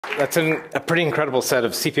That's a pretty incredible set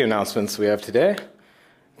of CPU announcements we have today.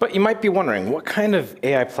 But you might be wondering, what kind of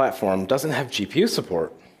AI platform doesn't have GPU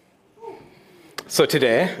support? So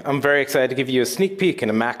today, I'm very excited to give you a sneak peek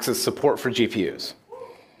into Max's support for GPUs.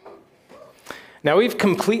 Now, we've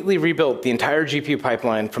completely rebuilt the entire GPU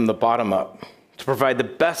pipeline from the bottom up to provide the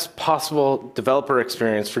best possible developer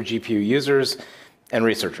experience for GPU users and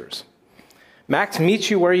researchers. Max meets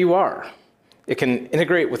you where you are. It can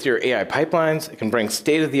integrate with your AI pipelines. It can bring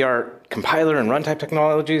state-of-the-art compiler and runtime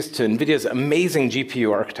technologies to NVIDIA's amazing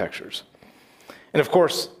GPU architectures. And of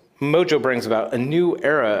course, Mojo brings about a new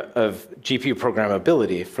era of GPU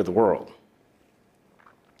programmability for the world.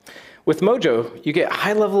 With Mojo, you get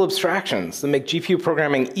high-level abstractions that make GPU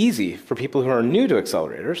programming easy for people who are new to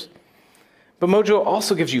accelerators. But Mojo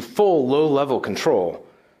also gives you full low-level control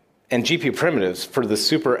and GPU primitives for the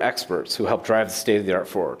super experts who help drive the state-of-the-art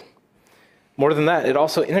forward. More than that, it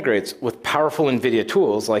also integrates with powerful NVIDIA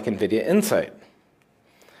tools like NVIDIA Insight.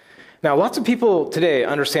 Now, lots of people today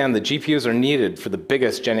understand that GPUs are needed for the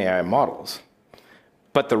biggest Gen AI models.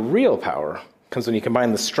 But the real power comes when you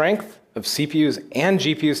combine the strength of CPUs and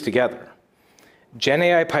GPUs together. Gen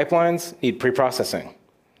AI pipelines need preprocessing,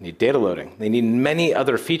 need data loading. They need many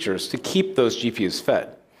other features to keep those GPUs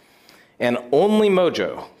fed. And only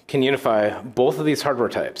Mojo can unify both of these hardware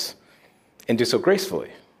types and do so gracefully,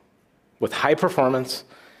 with high performance,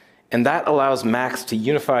 and that allows Max to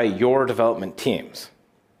unify your development teams.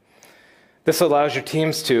 This allows your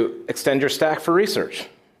teams to extend your stack for research,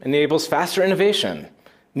 enables faster innovation,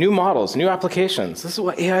 new models, new applications. This is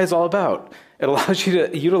what AI is all about. It allows you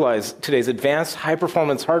to utilize today's advanced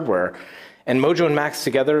high-performance hardware, and Mojo and Max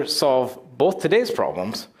together solve both today's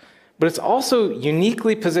problems, but it's also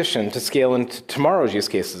uniquely positioned to scale into tomorrow's use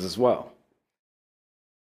cases as well.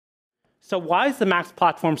 So why is the Max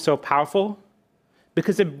platform so powerful?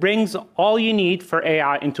 Because it brings all you need for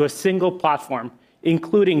AI into a single platform,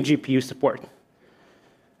 including GPU support.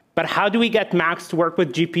 But how do we get Max to work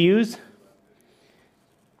with GPUs?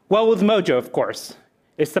 Well, with Mojo, of course.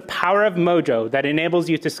 It's the power of Mojo that enables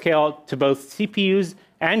you to scale to both CPUs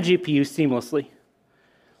and GPUs seamlessly.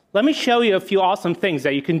 Let me show you a few awesome things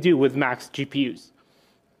that you can do with Max GPUs.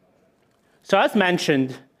 So as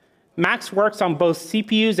mentioned, Max works on both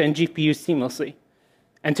CPUs and GPUs seamlessly.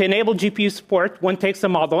 And to enable GPU support, one takes a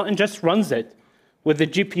model and just runs it with the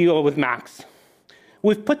GPU or with Max.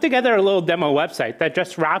 We've put together a little demo website that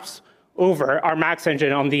just wraps over our Max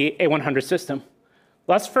engine on the A100 system.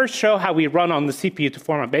 Let's first show how we run on the CPU to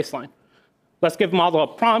form a baseline. Let's give model a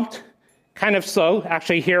prompt, kind of slow.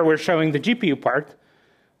 Actually, here we're showing the GPU part.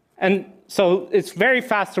 And so it's very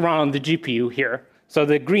fast to run on the GPU here. So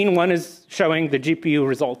the green one is showing the GPU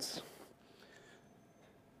results.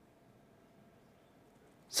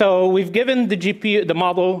 So we've given the GPU, the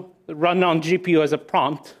model run on GPU as a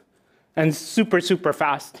prompt, and super, super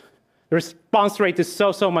fast. The response rate is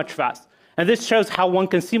so much fast. And this shows how one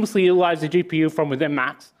can seamlessly utilize the GPU from within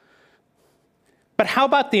Max. But how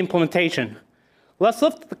about the implementation? Let's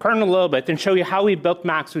lift the curtain a little bit and show you how we built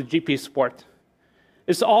Max with GPU support.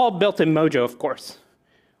 It's all built in Mojo, of course.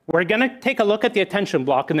 We're going to take a look at the attention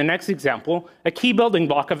block in the next example, a key building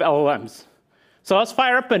block of LLMs. So let's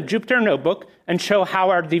fire up a Jupyter notebook and show how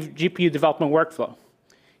our GPU development workflow.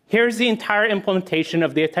 Here's the entire implementation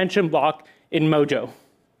of the attention block in Mojo.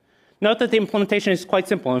 Note that the implementation is quite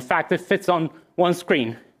simple. In fact, it fits on one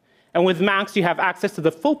screen. And with Max, you have access to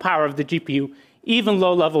the full power of the GPU, even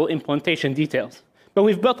low-level implementation details. But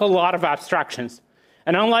we've built a lot of abstractions.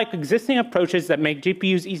 And unlike existing approaches that make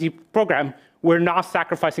GPUs easy to program, we're not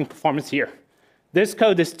sacrificing performance here. This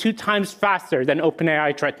code is 2 times faster than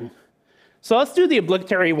OpenAI threatened. So let's do the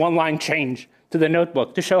obligatory one-line change to the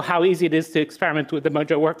notebook to show how easy it is to experiment with the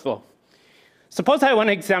Mojo workflow. Suppose I want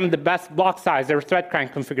to examine the best block size or thread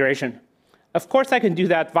crank configuration. Of course, I can do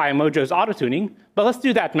that via Mojo's auto-tuning, but let's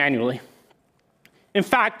do that manually. In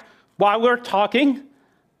fact, while we're talking,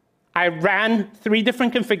 I ran 3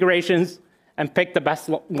 different configurations and picked the best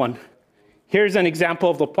one. Here's an example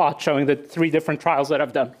of the plot showing the 3 different trials that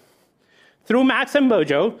I've done. Through Max and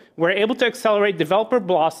Mojo, we're able to accelerate developer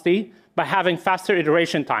velocity by having faster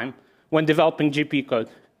iteration time when developing GPU code.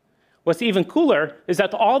 What's even cooler is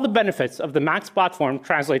that all the benefits of the Max platform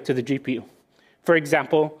translate to the GPU. For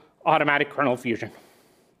example, automatic kernel fusion.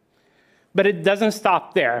 But it doesn't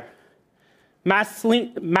stop there. Max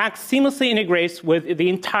seamlessly integrates with the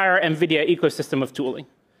entire NVIDIA ecosystem of tooling,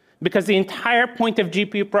 because the entire point of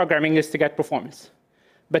GPU programming is to get performance.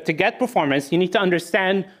 But to get performance, you need to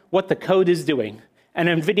understand what the code is doing. And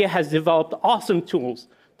NVIDIA has developed awesome tools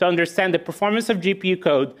to understand the performance of GPU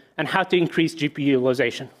code and how to increase GPU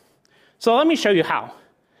utilization. So let me show you how.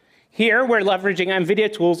 Here, we're leveraging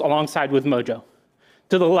NVIDIA tools alongside with Mojo.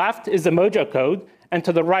 To the left is the Mojo code, and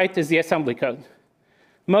to the right is the assembly code.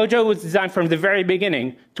 Mojo was designed from the very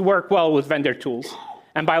beginning to work well with vendor tools.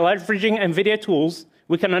 And by leveraging NVIDIA tools,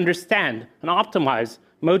 we can understand and optimize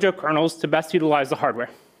Mojo kernels to best utilize the hardware.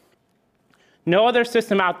 No other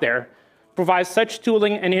system out there provides such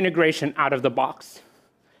tooling and integration out of the box.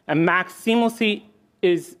 And Max makes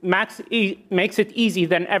it easy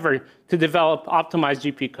than ever to develop optimized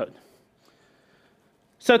GPU code.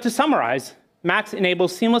 So to summarize, Max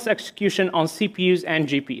enables seamless execution on CPUs and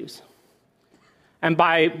GPUs. And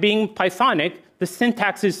by being Pythonic, the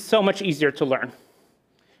syntax is so much easier to learn.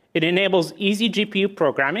 It enables easy GPU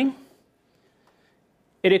programming.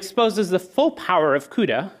 It exposes the full power of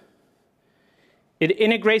CUDA. It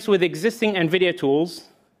integrates with existing NVIDIA tools.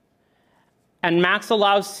 And Max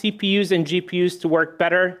allows CPUs and GPUs to work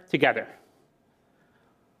better together.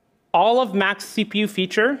 All of Max CPU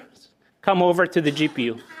features come over to the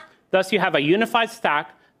GPU. Thus, you have a unified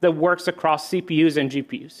stack that works across CPUs and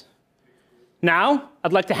GPUs. Now,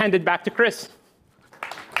 I'd like to hand it back to Chris.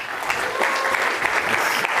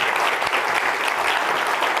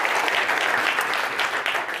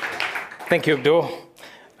 Thank you, Abdul.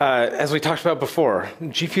 As we talked about before,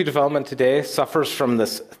 GPU development today suffers from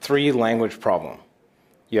this three-language problem.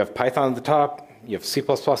 You have Python at the top, you have C++ in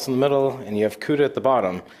the middle, and you have CUDA at the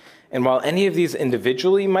bottom. And while any of these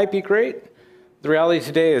individually might be great, the reality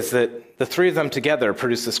today is that the three of them together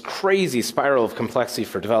produce this crazy spiral of complexity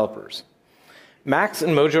for developers. Max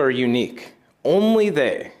and Mojo are unique. Only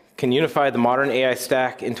they can unify the modern AI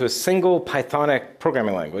stack into a single Pythonic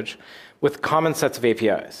programming language with common sets of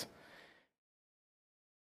APIs.